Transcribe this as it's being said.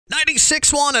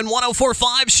96.1 and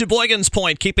 104.5 Sheboygan's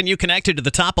Point, keeping you connected to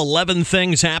the top 11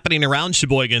 things happening around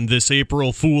Sheboygan this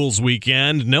April Fool's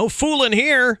weekend. No fooling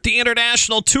here. The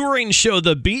international touring show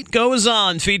The Beat Goes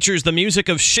On features the music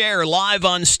of Cher live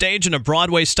on stage in a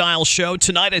Broadway-style show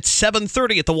tonight at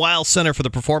 7:30 at the Weill Center for the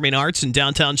Performing Arts in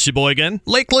downtown Sheboygan.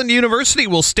 Lakeland University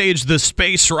will stage the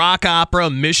space rock opera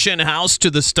Mission House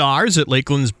to the Stars at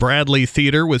Lakeland's Bradley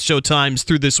Theater with showtimes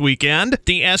through this weekend.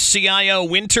 The SCIO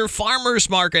Winter Farmers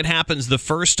Market happens the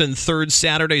first and third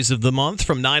Saturdays of the month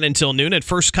from 9 until noon at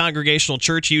First Congregational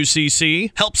Church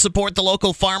UCC. Help support the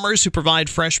local farmers who provide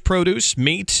fresh produce,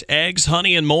 meat, eggs,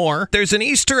 honey, and more. There's an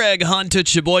Easter egg hunt at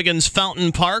Sheboygan's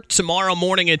Fountain Park tomorrow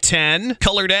morning at 10.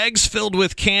 Colored eggs filled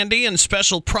with candy and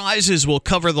special prizes will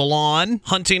cover the lawn.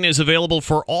 Hunting is available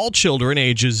for all children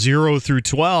ages 0 through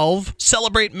 12.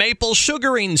 Celebrate maple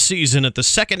sugaring season at the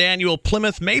second annual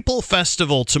Plymouth Maple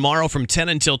Festival tomorrow from 10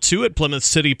 until 2 at Plymouth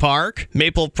City Park.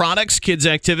 Maple products, kids'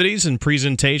 activities, and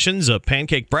presentations, a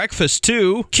pancake breakfast,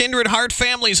 too. Kindred Heart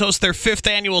Families host their 5th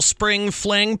annual Spring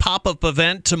Fling pop-up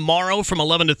event tomorrow from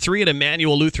 11 to 3 at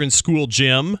Emmanuel Lutheran School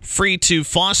Gym. Free to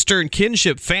foster and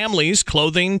kinship families,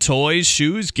 clothing, toys,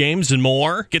 shoes, games, and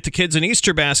more. Get the kids an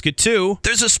Easter basket, too.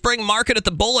 There's a spring market at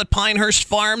the Bull at Pinehurst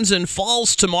Farms in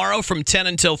Falls tomorrow from 10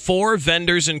 until 4.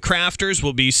 Vendors and crafters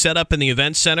will be set up in the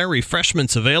event center.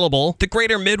 Refreshments available. The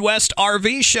Greater Midwest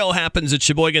RV Show happens at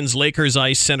Sheboygan's Lakers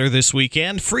Ice Center this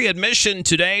weekend. Free admission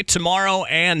today, tomorrow,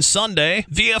 and Sunday.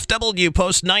 VFW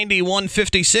Post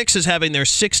 9156 is having their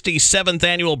 67th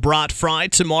annual Brat Fry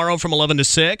tomorrow from 11 to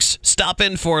 6. Stop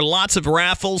in for lots of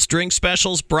raffles, drink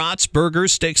specials, brats,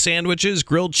 burgers, steak sandwiches,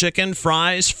 grilled chicken,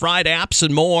 fries, fried apps,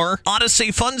 and more.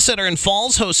 Odyssey Fun Center in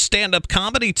Falls hosts stand-up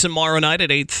comedy tomorrow night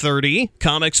at 8:30.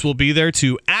 Comics will be there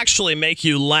to actually make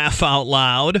you laugh out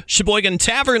loud. Sheboygan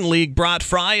Tavern League Brat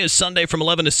Fry is Sunday from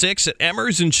 11 to 6 at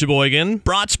Emmers in Sheboygan.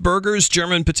 Brats Burgers,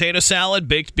 German potato salad,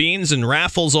 baked beans, and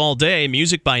raffles all day.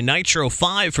 Music by Nitro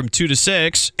 5 from 2 to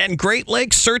 6. And Great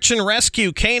Lakes Search and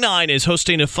Rescue Canine is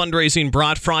hosting a fundraising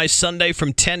Brat Fry Sunday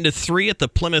from 10 to 3 at the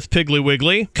Plymouth Piggly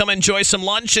Wiggly. Come enjoy some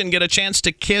lunch and get a chance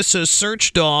to kiss a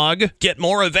search dog. Get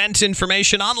more event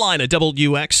information online at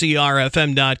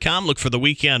WXERFM.com. Look for the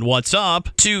weekend What's Up.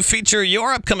 To feature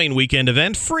your upcoming weekend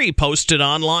event, free, posted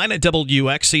online at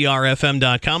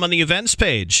WXERFM.com on the events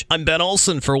page. I'm Ben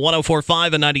Olson for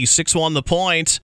 104.5 and 96.1 The Point.